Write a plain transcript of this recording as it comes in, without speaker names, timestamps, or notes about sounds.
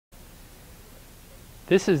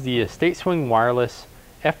This is the Estate Swing Wireless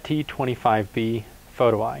FT25B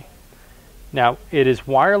Photoeye. Now, it is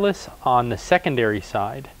wireless on the secondary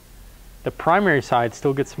side. The primary side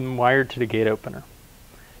still gets wired to the gate opener.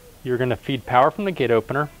 You're going to feed power from the gate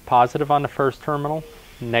opener, positive on the first terminal,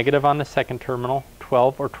 negative on the second terminal,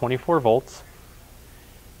 12 or 24 volts.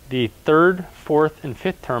 The third, fourth, and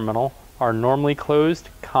fifth terminal are normally closed,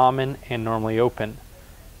 common, and normally open.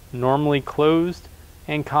 Normally closed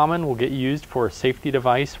and common will get used for a safety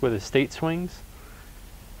device with estate swings.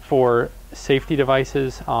 For safety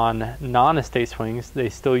devices on non-estate swings, they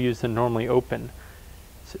still use the normally open.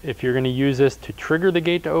 So if you're going to use this to trigger the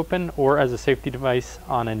gate to open or as a safety device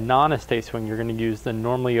on a non-estate swing, you're going to use the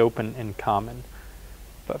normally open and common.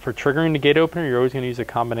 But for triggering the gate opener, you're always going to use a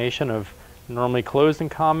combination of normally closed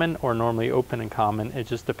and common or normally open and common. It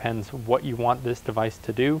just depends what you want this device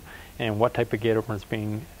to do and what type of gate opener it's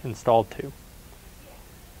being installed to.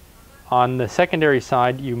 On the secondary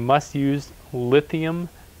side, you must use lithium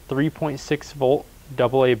 3.6 volt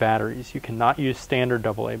AA batteries. You cannot use standard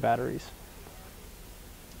AA batteries.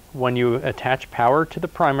 When you attach power to the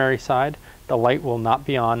primary side, the light will not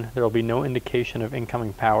be on. There will be no indication of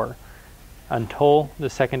incoming power until the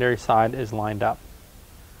secondary side is lined up.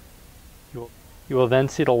 You will then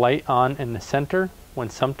see the light on in the center. When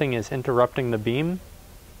something is interrupting the beam,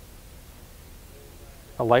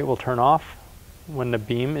 the light will turn off. When the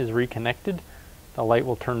beam is reconnected, the light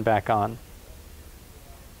will turn back on.